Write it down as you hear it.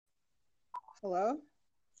Hello.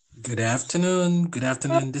 Good afternoon. Good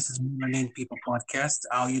afternoon. This is Merlin People Podcast.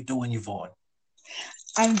 How you doing, Yvonne?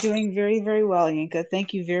 I'm doing very, very well, Yinka.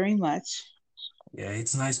 Thank you very much. Yeah,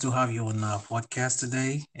 it's nice to have you on our podcast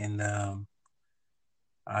today, and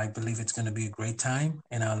I believe it's going to be a great time.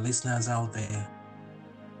 And our listeners out there,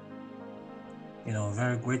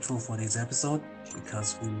 very grateful for this episode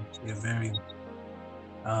because we're very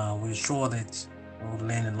we're sure that we'll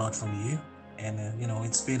learn a lot from you. And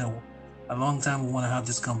it's been a long time. We want to have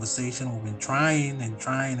this conversation. We've been trying and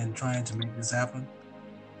trying and trying to make this happen,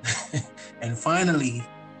 and finally.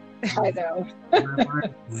 I know.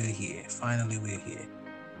 We're here. Finally, we're here.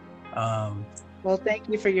 Um, Well, thank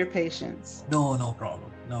you for your patience. no, no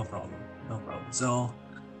problem. No problem. No problem. So,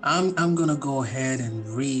 I'm gonna go ahead and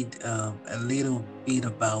read a little bit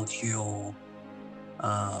about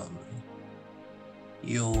um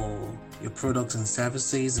your products and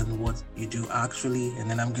services and what you do actually, and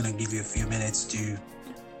then I'm gonna give you a few minutes to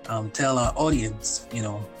tell our audience,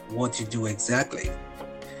 what you do exactly.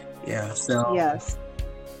 Yeah. So, Yes.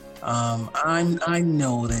 I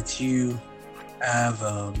know that you have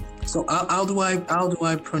so how do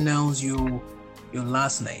I pronounce your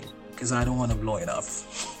last name? Because I don't want to blow it off.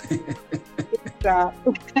 Uh,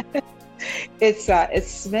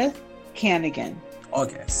 it's Smith Canigan.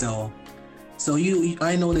 Okay, so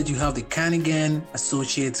I know that you have the Canigan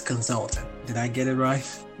Associates Consultant. Did I get it right?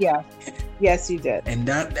 Yes. Yes, you did. And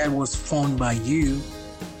that was formed by you,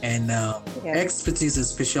 and Yes. expertise and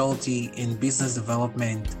specialty in business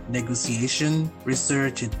development, negotiation,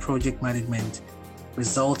 research, and project management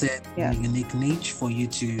resulted in a Yes. unique niche for you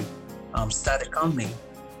to start a company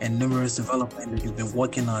and numerous development that you've been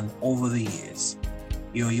working on over the years.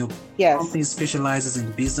 Your Yes. company specializes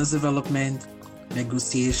in business development,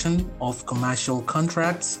 negotiation of commercial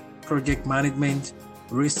contracts, project management,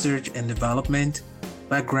 research and development,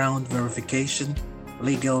 background verification,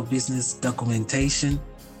 legal business documentation,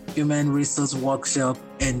 human resource workshop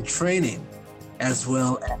and training, as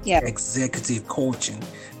well as Yes. executive coaching.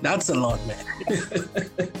 That's a lot, man.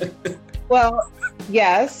 Well,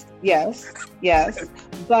 yes, yes, yes.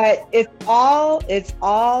 But it all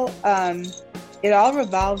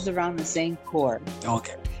revolves around the same core.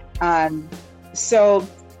 Okay. Um, so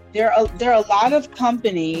there are a lot of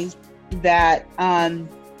companies that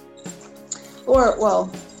or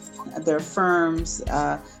well, they're firms,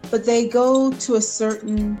 but they go to a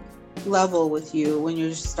certain level with you when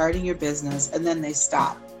you're starting your business, and then they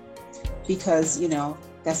stop because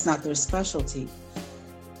that's not their specialty.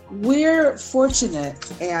 We're fortunate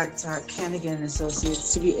at Canigan and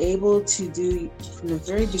Associates to be able to do from the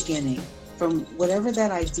very beginning, from whatever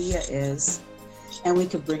that idea is, and we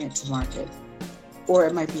could bring it to market, or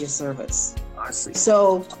it might be a service. I see.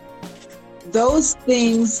 So those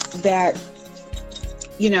things that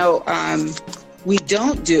you know um, we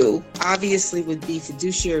don't do obviously would be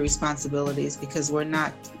fiduciary responsibilities because we're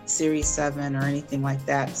not Series 7 or anything like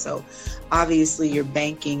that. So obviously your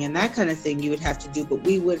banking and that kind of thing you would have to do, but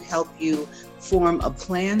we would help you form a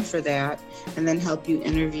plan for that and then help you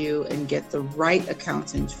interview and get the right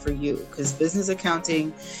accountant for you, because business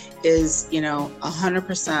accounting is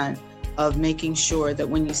 100% of making sure that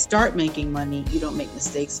when you start making money, you don't make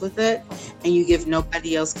mistakes with it and you give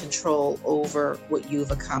nobody else control over what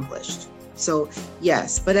you've accomplished. So,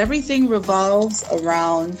 yes, but everything revolves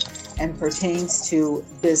around and pertains to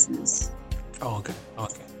business. Oh, okay.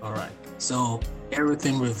 Okay. All right. So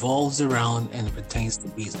everything revolves around and pertains to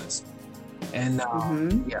business. And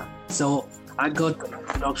Mm-hmm. yeah, so I got the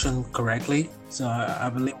introduction correctly. So I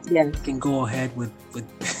believe Yes. we can go ahead with, with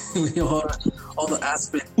all the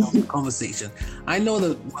aspects of the conversation. I know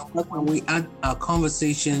that when we had our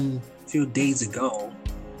conversation a few days ago,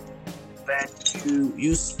 that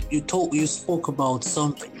you spoke about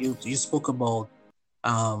something. You spoke about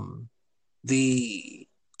um the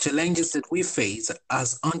challenges that we face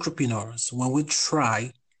as entrepreneurs when we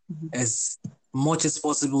try Mhm. as much as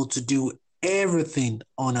possible to do everything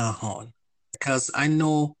on our own. Because I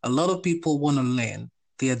know a lot of people want to learn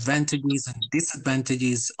the advantages and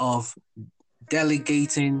disadvantages of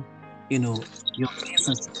delegating, your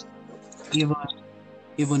business, even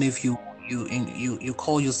even if you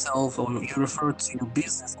call yourself or you refer to your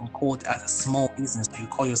business in quote as a small business, you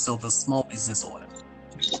call yourself a small business owner.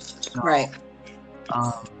 Right. So,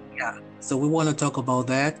 um, yeah. So we want to talk about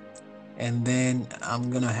that, and then I'm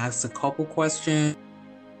gonna ask a couple questions.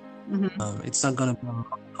 Hmm. It's not gonna be a long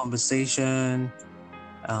conversation,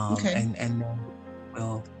 Okay. and then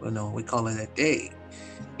we call it a day.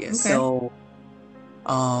 Yeah. Okay. So,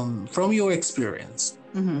 from your experience,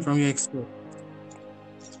 Hmm. from your experience,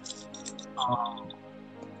 um,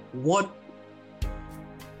 what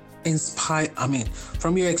inspire? I mean,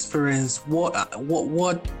 from your experience,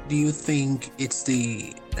 what do you think it's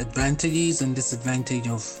the advantages and disadvantage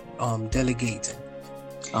of delegating,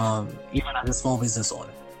 even as a small business owner?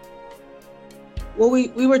 Well,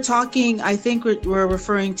 we were talking, I think we're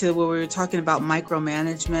referring to where we were talking about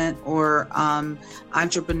micromanagement or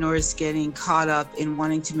entrepreneurs getting caught up in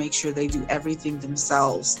wanting to make sure they do everything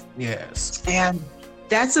themselves. Yes. And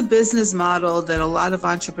that's a business model that a lot of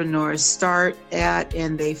entrepreneurs start at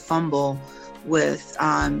and they fumble with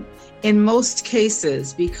in most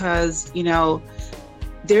cases, because, you know,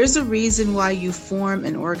 there's a reason why you form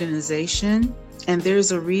an organization. And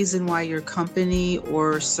there's a reason why your company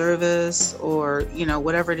or service or, you know,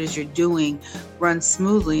 whatever it is you're doing runs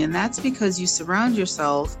smoothly. And that's because you surround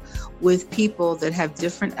yourself with people that have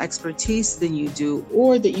different expertise than you do,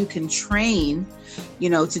 or that you can train, you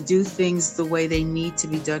know, to do things the way they need to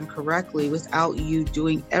be done correctly without you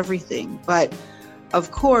doing everything. But of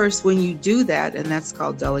course, when you do that, and that's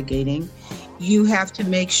called delegating, you have to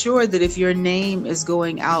make sure that if your name is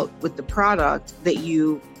going out with the product, that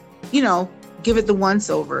you know, give it the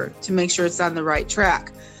once over to make sure it's on the right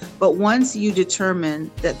track. But once you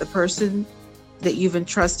determine that the person that you've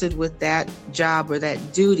entrusted with that job or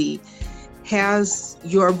that duty has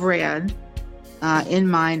your brand in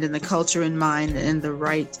mind and the culture in mind and the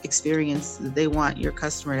right experience that they want your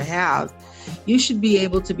customer to have, you should be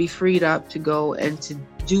able to be freed up to go and to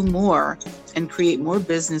do more and create more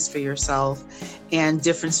business for yourself and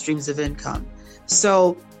different streams of income.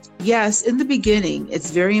 So yes, in the beginning,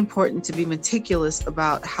 it's very important to be meticulous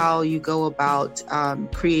about how you go about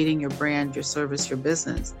creating your brand, your service, your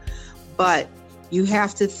business. But you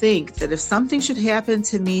have to think that if something should happen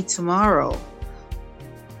to me tomorrow,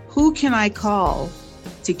 who can I call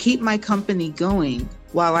to keep my company going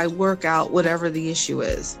while I work out whatever the issue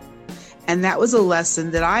is? And that was a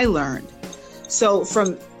lesson that I learned. So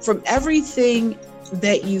from everything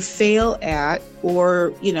that you fail at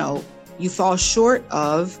or, you know, you fall short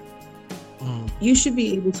of, you should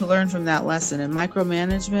be able to learn from that lesson. And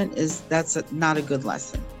micromanagement that's not a good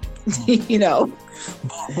lesson, you know.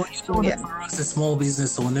 But you know, for us as small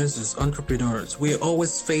business owners, as entrepreneurs, we're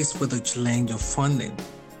always faced with a challenge of funding.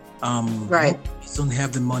 Right. We don't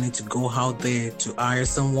have the money to go out there to hire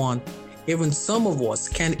someone. Even some of us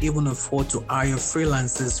can't even afford to hire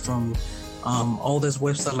freelancers from all this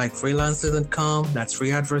website like freelancer.com. That's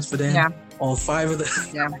free adverts for them. Yeah. Or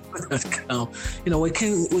Fiverr.com. You know, we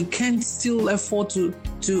can still afford to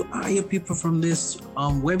hire people from this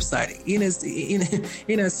website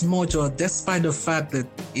in as much, or despite the fact that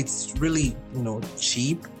it's really, you know,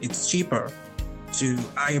 cheap. It's cheaper to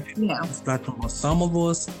hire people on this platform. But some of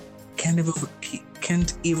us can't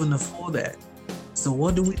even afford that. So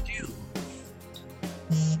what do we do?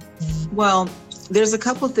 Well, there's a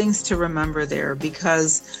couple things to remember there,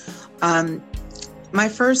 because my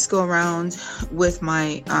first go around with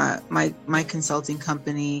my my consulting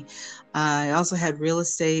company, I also had real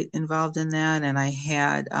estate involved in that, and I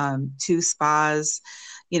had 2 spas,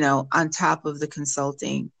 you know, on top of the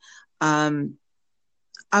consulting.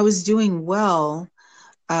 I was doing well,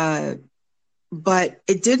 but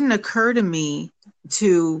it didn't occur to me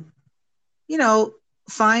to, you know,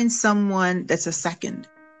 find someone that's a second,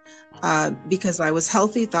 because I was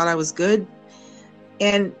healthy, thought I was good.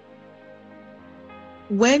 And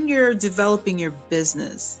when you're developing your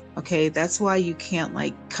business, okay, that's why you can't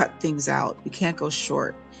like cut things out. You can't go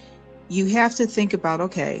short. You have to think about,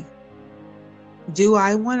 okay, do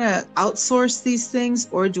I want to outsource these things,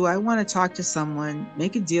 or do I want to talk to someone,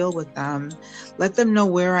 make a deal with them, let them know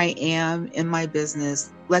where I am in my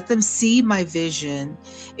business, let them see my vision.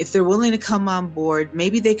 If they're willing to come on board,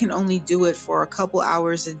 maybe they can only do it for a couple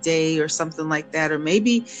hours a day or something like that. Or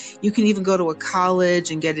maybe you can even go to a college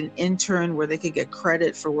and get an intern where they could get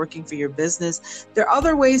credit for working for your business. There are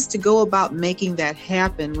other ways to go about making that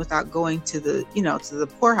happen without going to the, you know, to the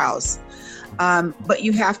poorhouse. But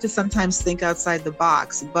you have to sometimes think outside the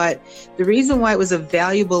box. But the reason why it was a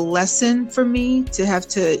valuable lesson for me to have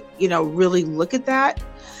to, you know, really look at that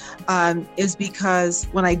is because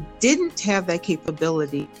when I didn't have that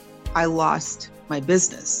capability, I lost my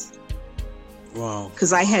business. Wow.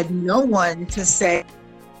 Because I had no one to say,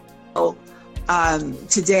 oh,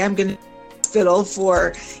 today I'm going to hospital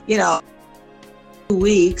for, you know, 2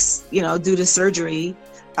 weeks, you know, due to surgery.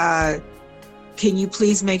 Can you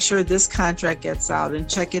please make sure this contract gets out and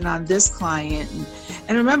check in on this client?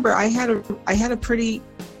 And remember, I had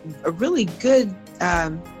a really good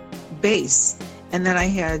base, and then I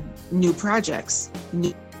had new projects.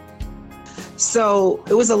 So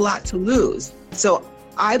it was a lot to lose. So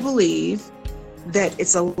I believe that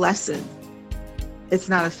it's a lesson. It's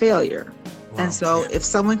not a failure. And Wow. so Yeah. if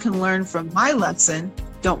someone can learn from my lesson,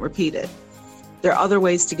 don't repeat it. There are other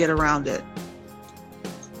ways to get around it.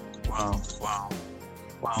 Wow. Wow.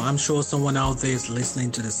 Wow. I'm sure someone out there is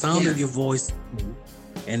listening to the sound Yeah. of your voice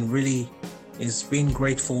and really is being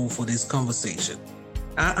grateful for this conversation.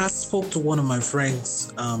 I spoke to one of my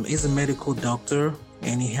friends. He's a medical doctor,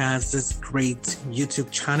 and he has this great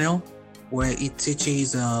YouTube channel where he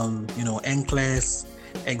teaches, NCLEX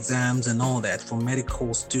exams and all that for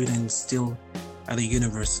medical students still at the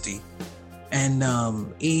university. And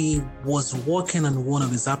he was working on one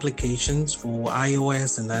of his applications for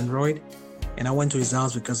iOS and Android. And I went to his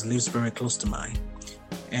house because he lives very close to mine.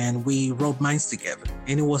 And we rubbed minds together.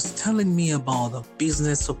 And he was telling me about a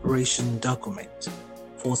business operation document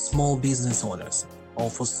for small business owners or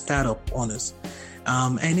for startup owners.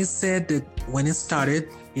 And he said that when he started,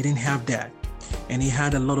 he didn't have that. And he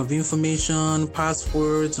had a lot of information,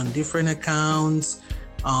 passwords on different accounts,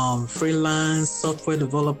 freelance software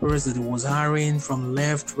developers that he was hiring from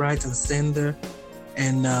left, right, and center,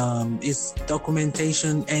 and his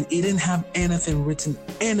documentation, and he didn't have anything written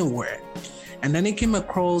anywhere. And then he came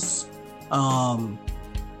across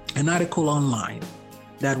an article online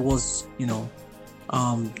that was,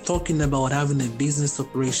 talking about having a business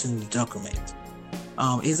operations document.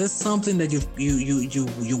 Is this something that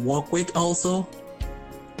you work with also?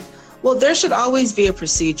 Well, there should always be a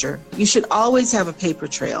procedure. You should always have a paper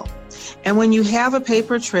trail. And when you have a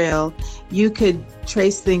paper trail, you could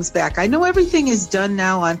trace things back. I know everything is done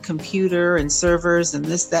now on computer and servers and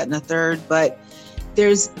this, that, and a third, but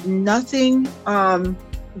there's nothing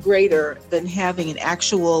greater than having an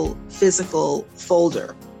actual physical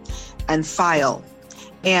folder and file.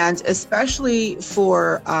 And especially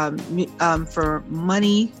for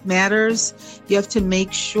money matters, you have to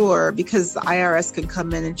make sure, because the IRS can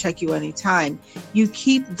come in and check you anytime, you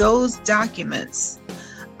keep those documents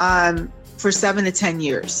for 7 to 10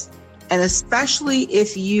 years. And especially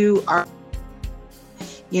if you are,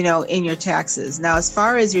 in your taxes. Now, as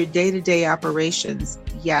far as your day-to-day operations,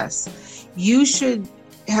 yes, you should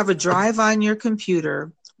have a drive on your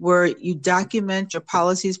computer where you document your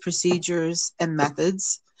policies, procedures, and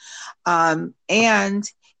methods. And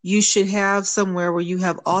you should have somewhere where you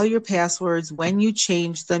have all your passwords. When you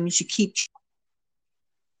change them, you should keep track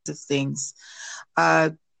of things.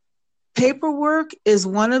 Paperwork is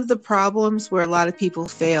one of the problems where a lot of people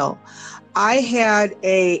fail.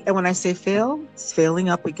 And when I say fail, it's failing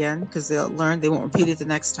up again, because they'll learn, they won't repeat it the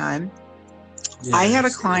next time. Yes. I had a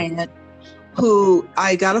client who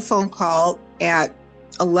I got a phone call at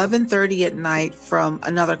 11:30 at night from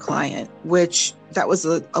another client, which that was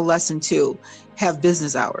a lesson too, have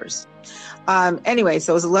business hours. Anyway,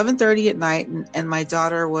 so it was 11:30 at night, and my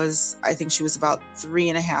daughter was, I think she was about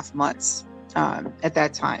 3.5 months at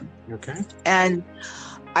that time. Okay. And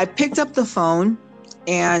I picked up the phone,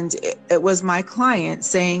 and it was my client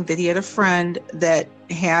saying that he had a friend that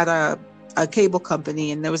had a cable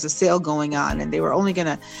company, and there was a sale going on, and they were only going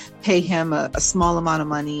to pay him a small amount of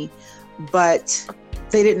money, but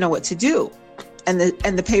they didn't know what to do. And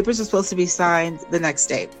the papers are supposed to be signed the next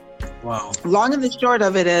day. Wow. Long and the short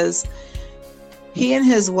of it is, he and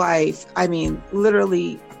his wife,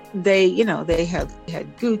 literally, they had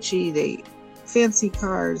Gucci, they fancy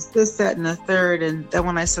cars, this, that, and the third. And then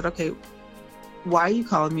when I said, okay, why are you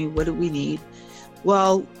calling me? What do we need?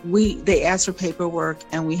 Well, they asked for paperwork,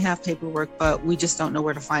 and we have paperwork, but we just don't know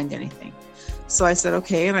where to find anything. So I said,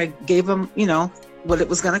 okay. And I gave them, what it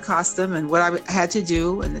was going to cost them and what I had to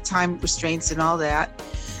do and the time restraints and all that.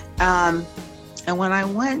 And when I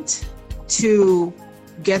went to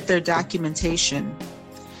get their documentation,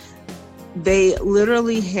 they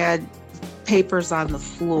literally had papers on the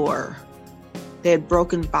floor. They had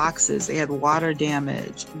broken boxes. They had water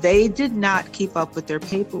damage. They did not keep up with their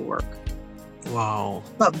paperwork. Wow.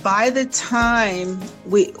 But by the time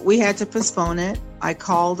we had to postpone it, I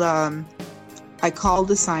called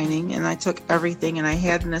the signing, and I took everything, and I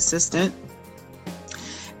had an assistant,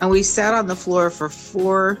 and we sat on the floor for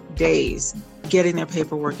 4 days getting their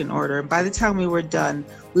paperwork in order. And by the time we were done,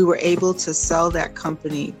 we were able to sell that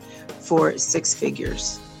company for 6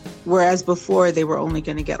 figures, whereas before they were only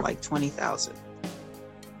going to get like 20,000.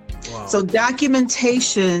 Wow. So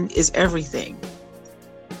documentation is everything.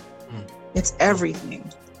 It's everything.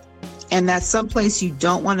 And that's someplace you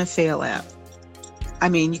don't want to fail at.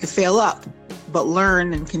 You can fail up, but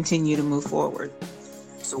learn and continue to move forward.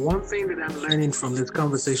 So one thing that I'm learning from this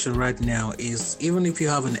conversation right now is, even if you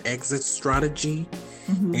have an exit strategy,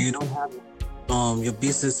 and you don't have your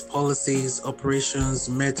business policies, operations,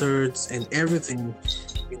 methods, and everything,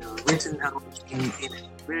 written out in a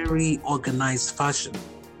very organized fashion,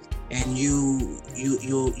 and you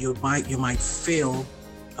might fail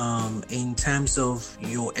in terms of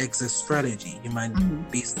your exit strategy. You might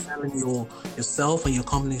be selling yourself and your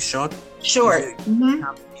company short. Short.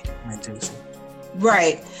 Implementation.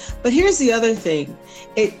 Right. But here's the other thing.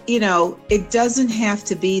 It doesn't have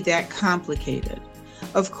to be that complicated.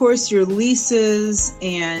 Of course, your leases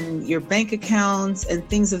and your bank accounts and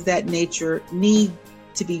things of that nature need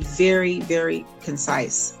to be very, very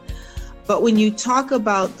concise. But when you talk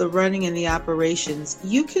about the running and the operations,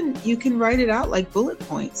 you can write it out like bullet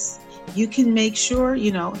points. You can make sure,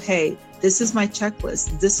 hey, this is my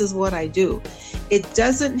checklist. This is what I do. It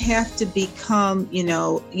doesn't have to become,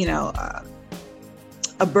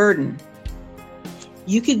 a burden.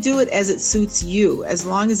 You can do it as it suits you, as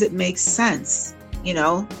long as it makes sense. It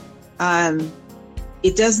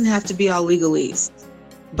doesn't have to be all legalese,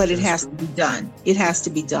 but it has to be done. It has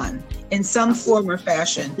to be done in some form or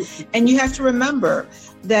fashion. And you have to remember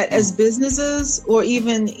that as businesses, or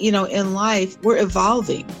even, in life, we're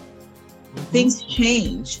evolving. Things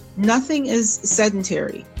change. Nothing is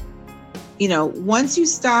sedentary. Once you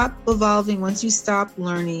stop evolving, once you stop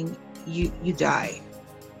learning, you die.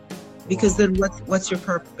 Because then what's your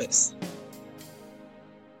purpose?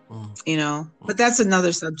 But that's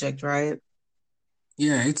another subject, right?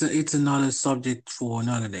 Yeah, it's another subject for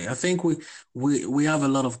another day. I think we have a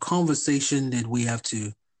lot of conversation that we have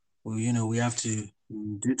to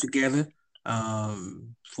do together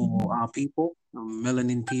for our people,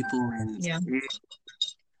 melanin people, and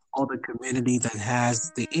other community that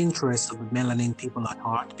has the interest of melanin people at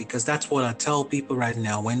heart. Because that's what I tell people right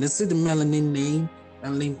now. When they see the melanin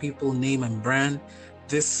people name and brand,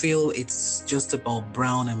 they feel it's just about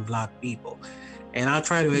brown and black people. And I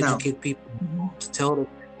try to educate people to tell them,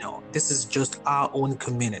 no, this is just our own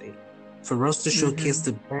community. For us to showcase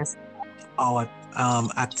the best of our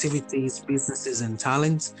activities, businesses, and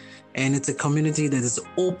talents. And it's a community that is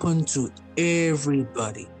open to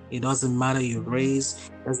everybody. It doesn't matter your race,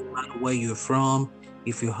 it doesn't matter where you're from.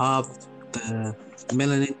 If you have the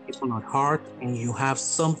melanin people at heart and you have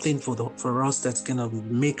something for us that's gonna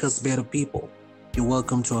make us better people, you're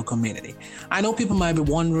welcome to our community. I know people might be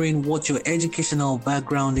wondering what your educational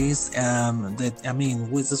background is.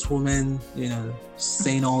 With this woman,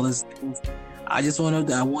 saying all these things. I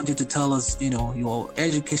want you to tell us, your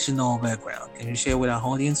educational background. Can you share with our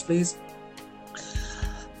audience, please?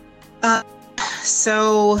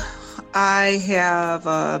 So I have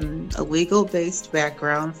a legal-based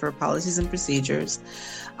background for policies and procedures.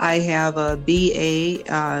 I have a BA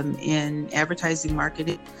in advertising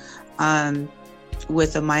marketing,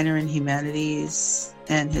 with a minor in humanities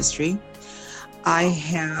and history. I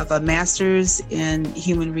have a master's in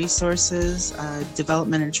human resources,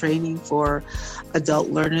 development and training for adult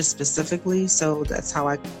learners specifically. So that's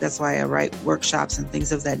why I write workshops and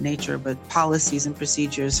things of that nature, but policies and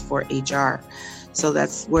procedures for HR. So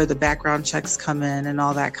that's where the background checks come in and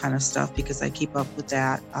all that kind of stuff, because I keep up with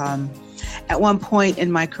that. At one point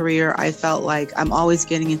in my career, I felt like I'm always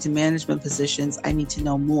getting into management positions. I need to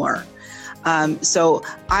know more. So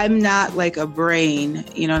I'm not like a brain,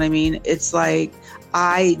 you know what I mean? It's like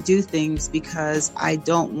I do things because I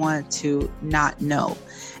don't want to not know.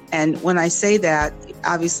 And when I say that,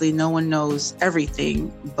 obviously no one knows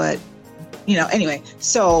everything, but anyway.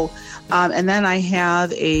 So, and then I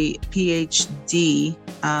have a PhD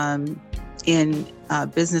in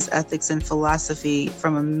business ethics and philosophy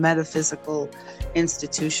from a metaphysical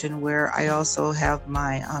institution, where I also have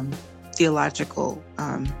my theological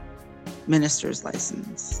minister's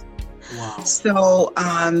license. Wow. So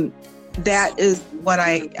that is what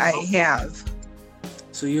I have.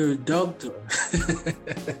 So you're a doctor.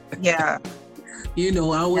 Yeah. I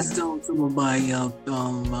always tell some of my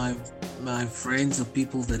friends or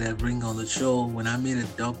people that I bring on the show, when I made a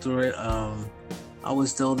doctorate, I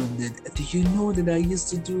always tell them that, do you know that I used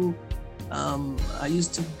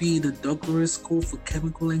to be the doctorate school for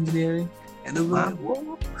chemical engineering? And I'm like, what?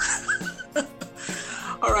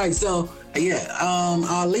 All right, so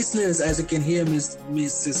our listeners, as you can hear,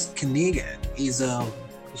 Mrs. Kanigan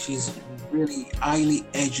she's really highly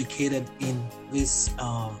educated in this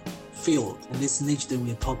field, in this niche that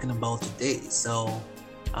we're talking about today. So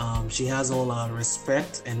she has all our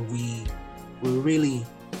respect, and we really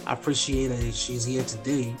appreciate that she's here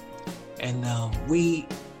today. And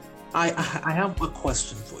I have a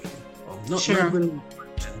question for you. Sure. Not really a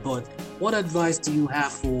question, but what advice do you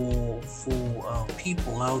have for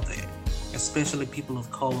people out there, especially people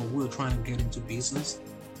of color who are trying to get into business?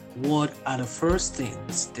 What are the first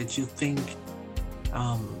things that you think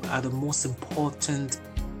are the most important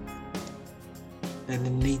that they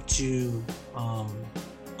need to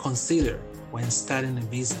consider when starting a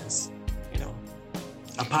business, you know,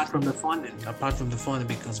 apart from the funding,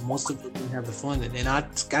 because most of them don't have the funding. And I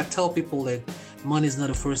tell people that money is not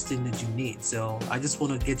the first thing that you need. So I just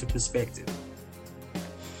want to get your perspective.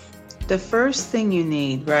 The first thing you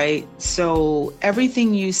need, right? So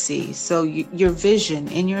everything you see, so your vision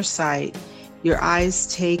in your sight, your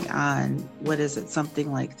eyes take on, what is it?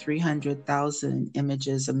 Something like 300,000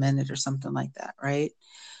 images a minute or something like that, right?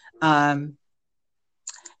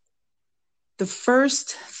 The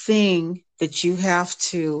first thing that you have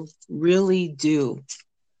to really do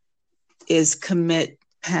is commit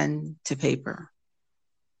pen to paper.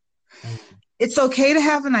 It's okay to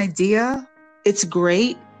have an idea. It's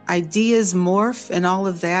great. Ideas morph and all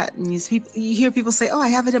of that. And you hear people say, oh, I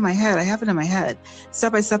have it in my head.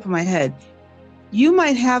 Step by step in my head. You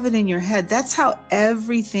might have it in your head. That's how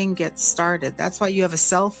everything gets started. That's why you have a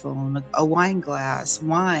cell phone, a wine glass,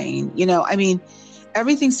 wine.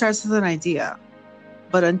 Everything starts with an idea.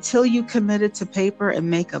 But until you commit it to paper and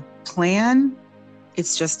make a plan,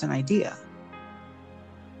 it's just an idea.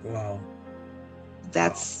 Wow.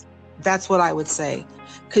 That's what I would say.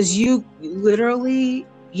 Because you literally,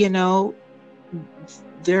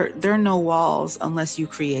 there are no walls unless you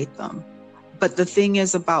create them. But the thing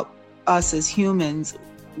is about us as humans,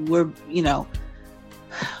 we're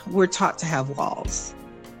taught to have walls.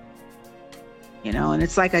 And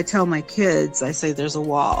it's like I tell my kids, I say there's a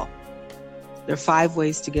wall. There are 5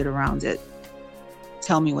 ways to get around it.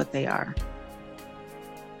 Tell me what they are.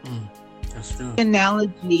 That's true.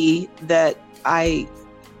 Analogy that my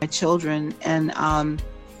children and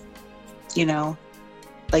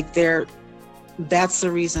that's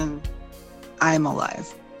the reason I'm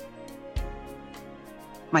alive.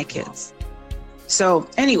 My kids. So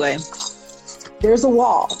anyway, there's a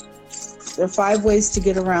wall. There are 5 ways to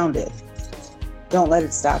get around it. Don't let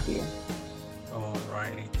it stop you. All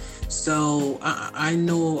righty. So I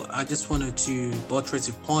know I just wanted to buttress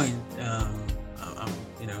a point. I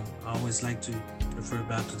always like to refer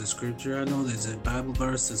back to the scripture. I know there's a Bible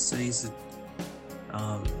verse that says that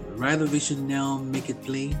write a vision now, make it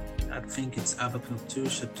plain. I think it's Habakkuk 2,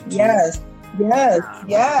 chapter 2. Yes.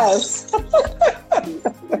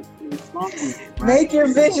 Make your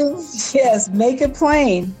visions, make it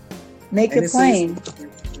plain. Make it plain.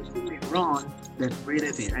 Wrong that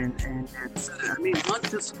readeth it, and not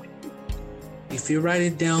just if you write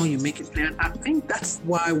it down, you make it plain. I think that's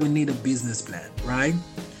why we need a business plan, right?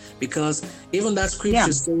 Because even that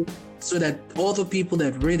scripture says so that all the people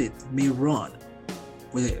that read it may run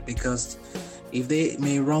with it, because if they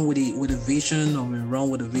may run with a vision, or may run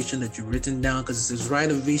with a vision that you've written down, because it says write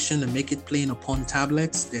a vision and make it plain upon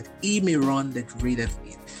tablets, that he may run that readeth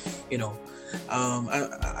it.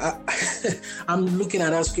 I'm looking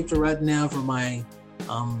at that scripture right now from my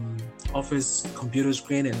office computer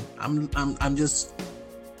screen, and I'm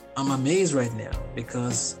amazed right now,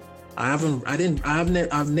 because I've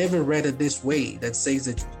never read it this way, that says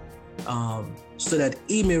that so that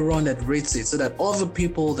he may run that reads it, so that other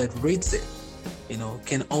people that reads it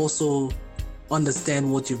can also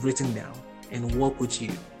understand what you've written down and work with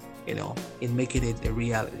you, in making it a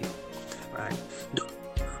reality, right?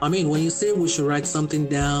 When you say we should write something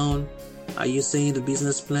down, are you saying the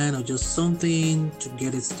business plan or just something to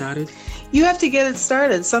get it started? You have to get it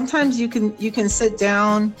started. Sometimes you can sit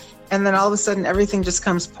down and then all of a sudden everything just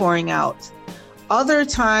comes pouring out. Other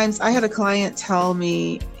times, I had a client tell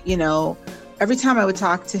me, every time I would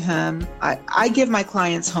talk to him, I give my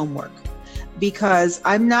clients homework. Because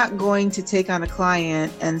I'm not going to take on a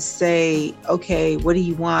client and say, okay, what do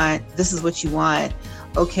you want? This is what you want.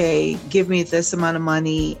 Okay, give me this amount of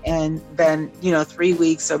money. And then, 3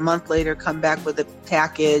 weeks or a month later, come back with a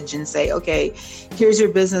package and say, okay, here's your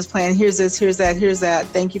business plan. Here's this, here's that, here's that.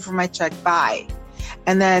 Thank you for my check. Bye.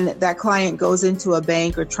 And then that client goes into a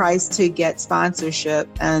bank or tries to get sponsorship,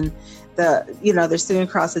 and they're sitting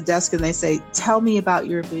across the desk and they say, tell me about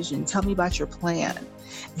your vision. Tell me about your plan.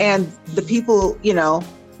 And the people,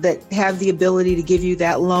 that have the ability to give you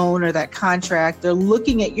that loan or that contract, they're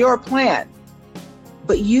looking at your plan,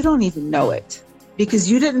 but you don't even know it because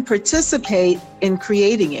you didn't participate in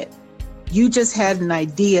creating it. You just had an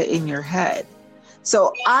idea in your head.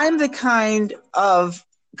 So I'm the kind of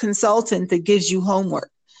consultant that gives you homework.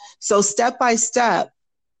 So step by step,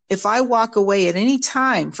 if I walk away at any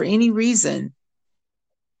time for any reason,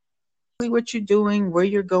 what you're doing, where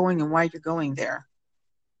you're going, and why you're going there.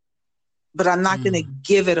 But I'm not going to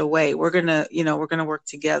give it away. We're going to work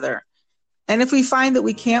together. And if we find that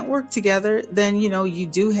we can't work together, then, you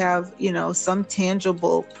do have, some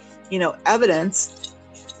tangible, evidence.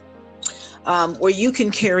 where you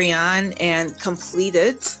can carry on and complete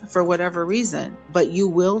it for whatever reason, but you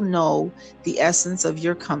will know the essence of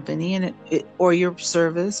your company and or your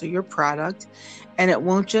service or your product, and it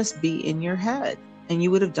won't just be in your head, and you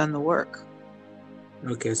would have done the work.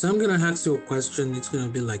 Okay, so I'm going to ask you a question. It's going to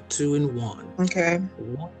be like 2 in 1. Okay.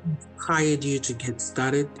 What inspired you to get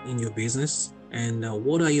started in your business, and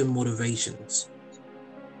what are your motivations?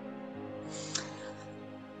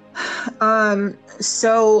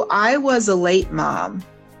 So I was a late mom.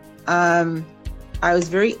 I was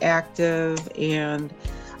very active, and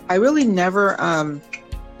I really never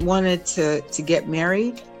wanted to get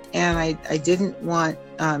married, and I didn't want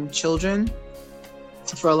children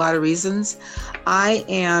for a lot of reasons. I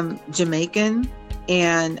am Jamaican,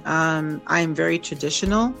 and I'm very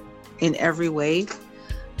traditional in every way.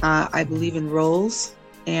 I believe in roles,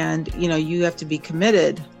 and you have to be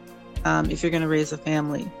committed if you're going to raise a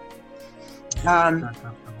family.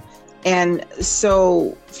 And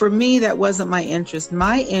so for me, that wasn't my interest.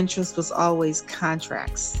 My interest was always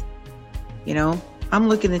contracts. I'm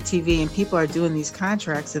looking at TV and people are doing these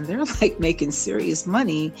contracts and they're like making serious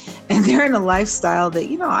money, and they're in a lifestyle that,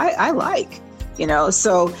 I like,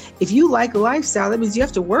 so if you like a lifestyle, that means you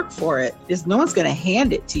have to work for it. No one's going to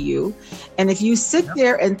hand it to you. And if you sit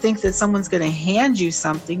there and think that someone's going to hand you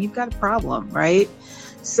something, you've got a problem, right?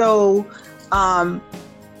 So,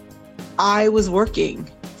 I was working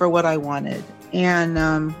for what I wanted, and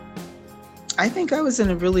I think I was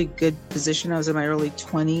in a really good position. I was in my early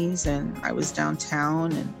 20s, and I was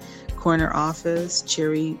downtown and corner office,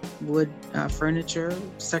 cherry wood furniture,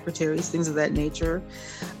 secretaries, things of that nature,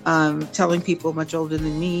 telling people much older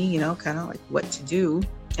than me, kind of like what to do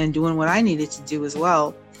and doing what I needed to do as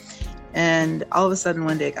well. And all of a sudden,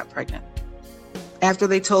 one day I got pregnant. After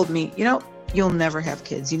they told me, you'll never have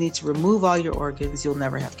kids. You need to remove all your organs. You'll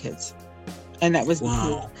never have kids. And that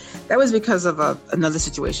was because of another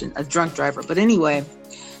situation, a drunk driver. But anyway,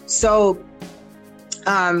 so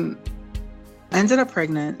I ended up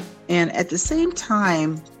pregnant. And at the same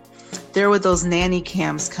time, there were those nanny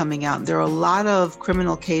cams coming out. There were a lot of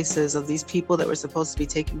criminal cases of these people that were supposed to be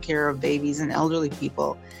taking care of babies and elderly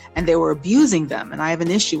people, and they were abusing them. And I have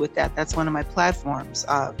an issue with that. That's one of my platforms,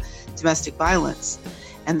 domestic violence.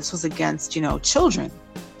 And this was against, children.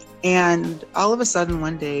 And all of a sudden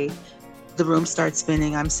one day, the room starts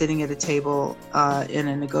spinning. I'm sitting at a table in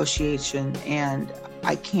a negotiation, and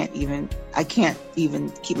I can't even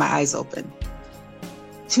keep my eyes open.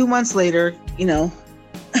 2 months later,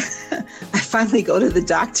 I finally go to the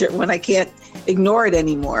doctor when I can't ignore it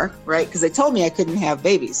anymore, right? Because they told me I couldn't have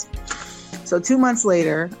babies. So 2 months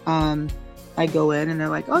later, I go in and they're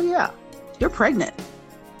like, "Oh yeah, you're pregnant."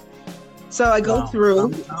 So I go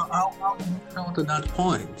through. How did you feel to that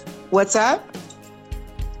point? What's that?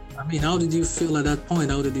 I mean, how did you feel at that point?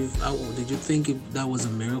 Did you think that was a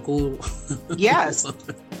miracle? Yes,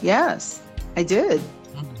 I did.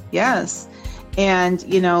 Yes. And,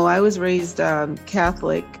 I was raised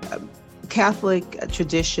Catholic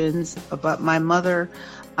traditions, but my mother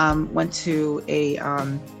went to a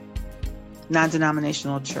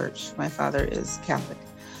non-denominational church. My father is Catholic.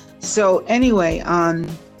 So anyway,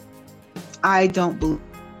 I don't believe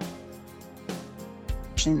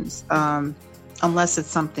unless it's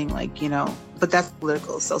something like, but that's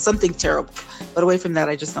political. So something terrible. But away from that,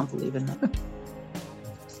 I just don't believe in that.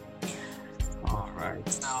 All right.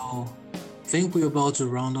 So I think we're about to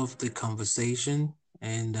round off the conversation,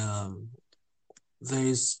 and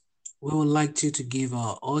we would like you to give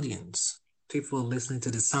our audience, people listening to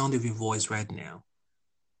the sound of your voice right now,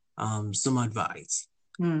 some advice.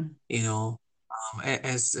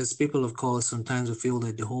 As people of color, sometimes we feel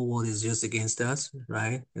that the whole world is just against us,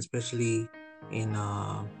 right? Especially in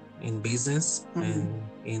business and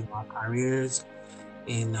in our careers,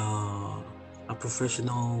 in our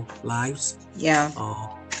professional lives. Yeah.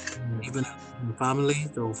 Even in family.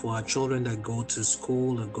 So for our children that go to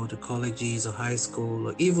school or go to colleges or high school,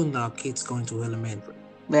 or even our kids going to elementary.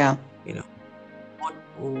 Yeah.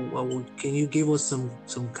 Can you give us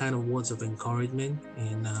some kind of words of encouragement?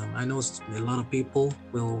 And I know a lot of people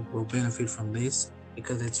will benefit from this,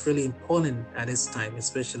 because it's really important at this time,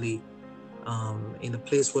 especially in the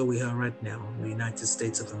place where we are right now, the United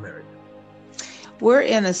States of America. We're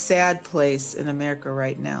in a sad place in America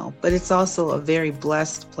right now, but it's also a very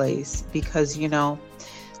blessed place because,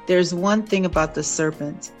 there's one thing about the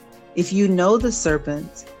serpent. If you know the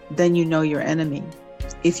serpent, then you know your enemy.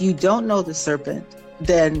 If you don't know the serpent,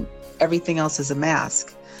 then everything else is a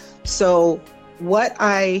mask. So what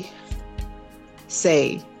I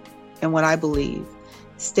say and what I believe,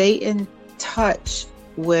 stay in touch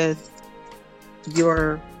with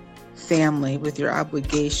your family, with your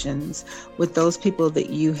obligations, with those people that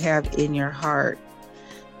you have in your heart,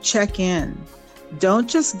 check in. Don't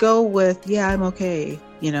just go with, yeah, I'm okay,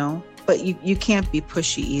 but you can't be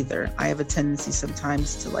pushy either. I have a tendency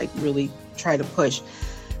sometimes to like really try to push.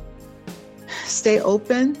 Stay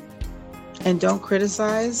open and don't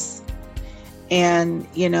criticize. And,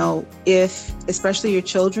 if, especially your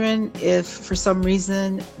children, if for some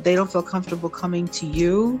reason they don't feel comfortable coming to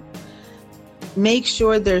you, make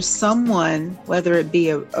sure there's someone, whether it be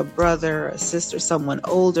a brother, a sister, someone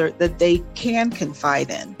older, that they can confide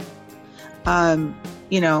in. I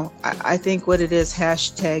think what it is,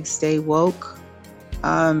 hashtag stay woke.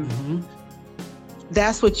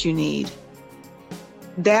 That's what you need.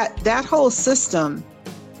 That whole system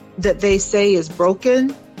that they say is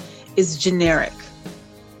broken is generic,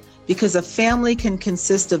 because a family can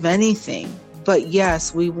consist of anything. But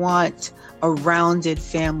yes, we want a rounded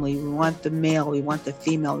family. We want the male, we want the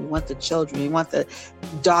female, we want the children, we want the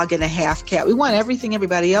dog and a half cat. We want everything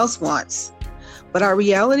everybody else wants. But our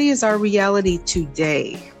reality is our reality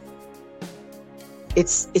today.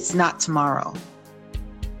 It's not tomorrow.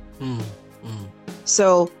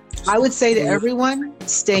 So I would say to everyone,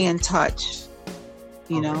 stay in touch.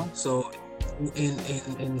 So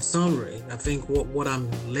in summary, I think what I'm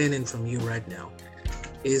learning from you right now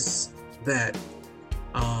is that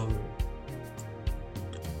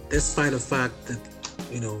despite the fact that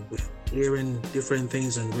we're hearing different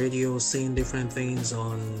things on radio, seeing different things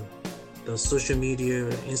on the social media,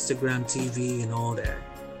 Instagram, TV, and all that,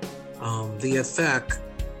 the attack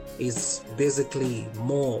is basically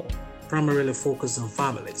more primarily focused on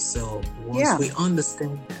families. So once we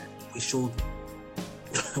understand that,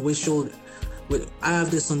 we should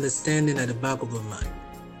have this understanding at the back of our mind,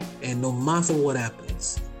 and no matter what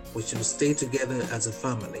happens, we should stay together as a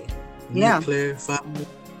family, nuclear family,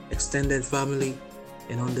 extended family,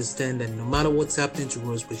 and understand that no matter what's happening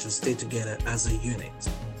to us, we should stay together as a unit.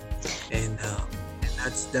 And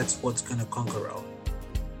that's what's gonna conquer all.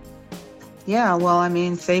 Yeah, well, I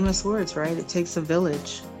mean, famous words, right? It takes a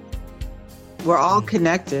village. We're all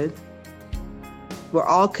connected. We're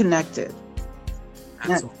all connected.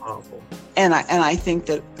 That's so powerful. And I think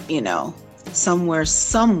that, somewhere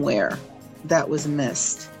that was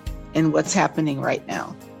missed in what's happening right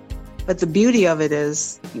now. But the beauty of it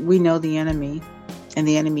is we know the enemy, and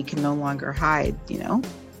the enemy can no longer hide,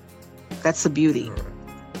 That's the beauty. Right.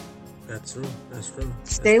 That's true.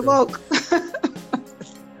 Stay woke.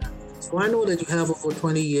 So I know that you have over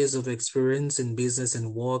 20 years of experience in business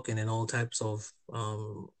and work and in all types of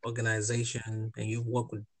organization, and you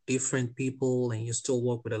work with different people, and you still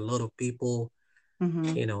work with a lot of people,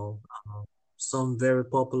 some very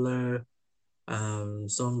popular,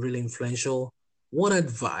 some really influential. What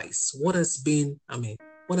has been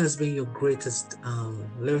your greatest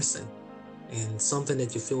lesson, and something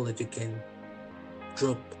that you feel that you can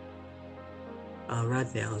drop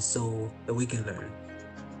right now so that we can learn?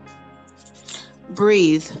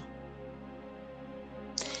 Breathe.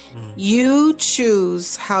 You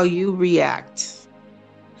choose how you react.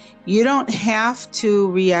 You don't have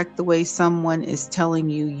to react the way someone is telling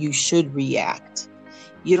you should react.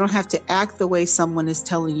 You don't have to act the way someone is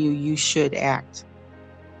telling you should act.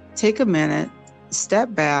 Take a minute,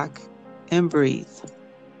 step back, and breathe.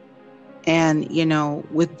 And,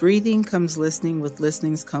 with breathing comes listening. With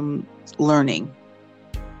listening comes learning.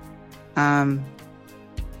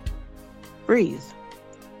 Breathe.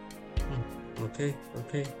 Okay.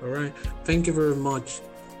 All right. Thank you very much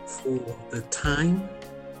for the time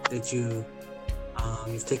that you've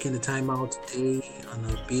taken the time out today on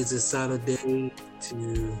a busy Saturday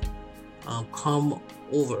to come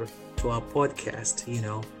over to our podcast.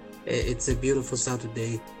 It's a beautiful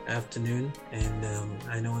Saturday afternoon, and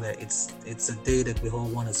I know that it's a day that we all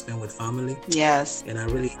want to spend with family. Yes. And I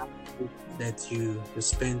really hope that you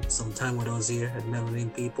spend some time with us here at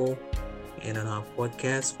Melanin People, and on our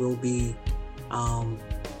podcast. We'll be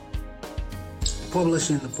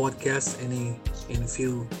publishing the podcast in a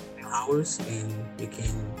few hours, and we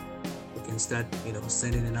can start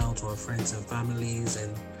sending it out to our friends and families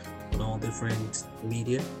and on all different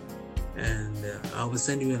media. And I will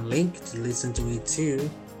send you a link to listen to it too.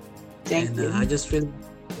 Thank you. I just feel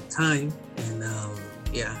the time, and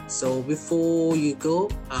so before you go,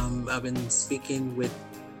 I've been speaking with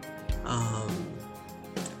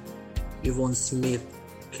Yvonne Smith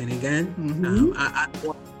Kenigan. I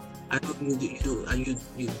know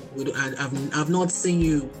I've not seen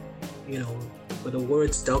you, with the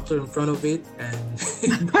words doctor in front of it, and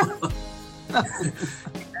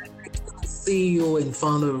CEO and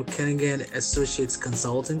founder of Kenigan Associates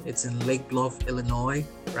Consulting. It's in Lake Bluff, Illinois,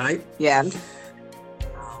 right? Yeah.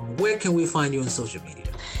 Where can we find you on social media?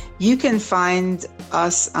 You can find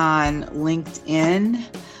us on LinkedIn.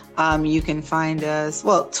 You can find us,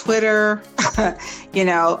 Twitter,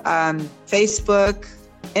 Facebook,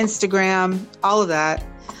 Instagram, all of that.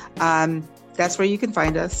 That's where you can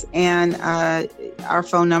find us. And our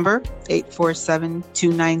phone number,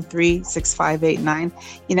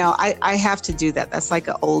 847-293-6589. I have to do that. That's like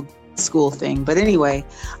an old school thing. But anyway,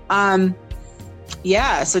 so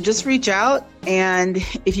just reach out. And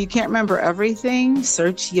if you can't remember everything,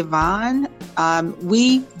 search Yvonne.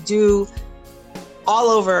 We do all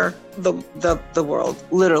over the world,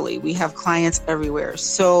 literally. We have clients everywhere.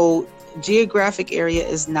 So geographic area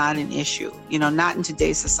is not an issue, not in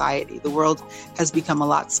today's society. The world has become a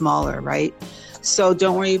lot smaller, right? So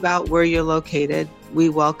don't worry about where you're located. We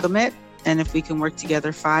welcome it. And if we can work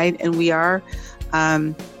together, fine. And we are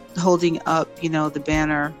holding up, the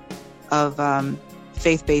banner of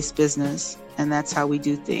faith-based business. And that's how we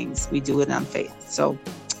do things. We do it on faith. So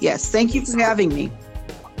yes, thank you for having me.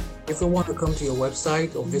 If we want to come to your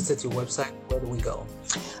website or visit your website, where do we go?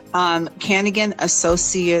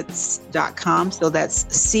 CanniganAssociates.com. So that's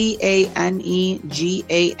CANEGAN,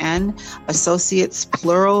 associates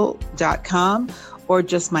plural.com, or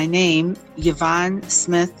just my name, Yvonne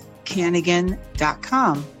Smith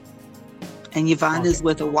Cannigan.com. And Yvonne is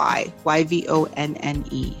with a Y,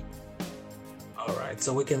 YVONNE. All right.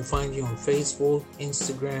 So we can find you on Facebook,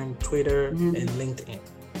 Instagram, Twitter, and LinkedIn.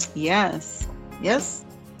 Yes.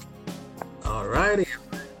 All righty.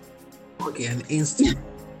 Okay, and Instagram.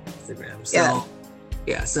 So,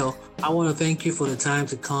 so I want to thank you for the time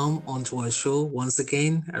to come onto our show once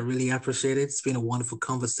again. I really appreciate it. It's been a wonderful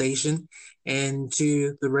conversation. And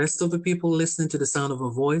to the rest of the people listening to the sound of a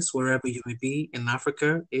voice, wherever you may be, in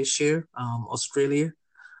Africa, Asia, Australia,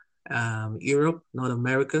 Europe, North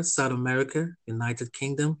America, South America, United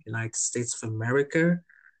Kingdom, United States of America,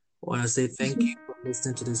 I want to say thank you for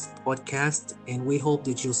listening to this podcast. And we hope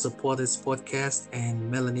that you'll support this podcast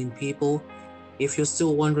and Melanin People. If you're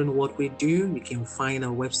still wondering what we do, you can find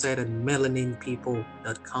our website at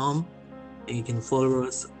melaninpeople.com, and you can follow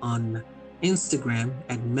us on Instagram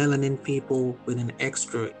at melaninpeople with an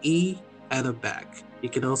extra E at the back. You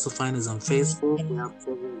can also find us on Facebook. We have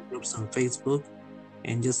several groups on Facebook,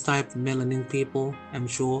 and just type Melanin People. I'm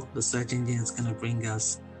sure the search engine is going to bring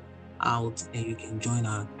us out, and you can join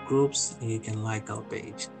our groups and you can like our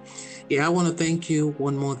page. I want to thank you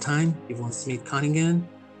one more time, Yvonne Smith Cannigan.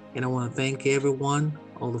 And I want to thank everyone,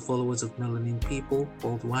 all the followers of Melanin People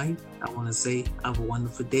worldwide. I want to say have a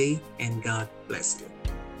wonderful day and God bless you.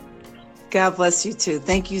 God bless you too.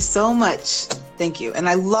 Thank you so much. Thank you. And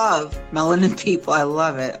I love Melanin People. I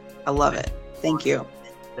love it. Thank you.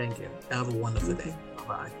 Thank you. Have a wonderful day.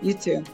 Bye-bye. You too.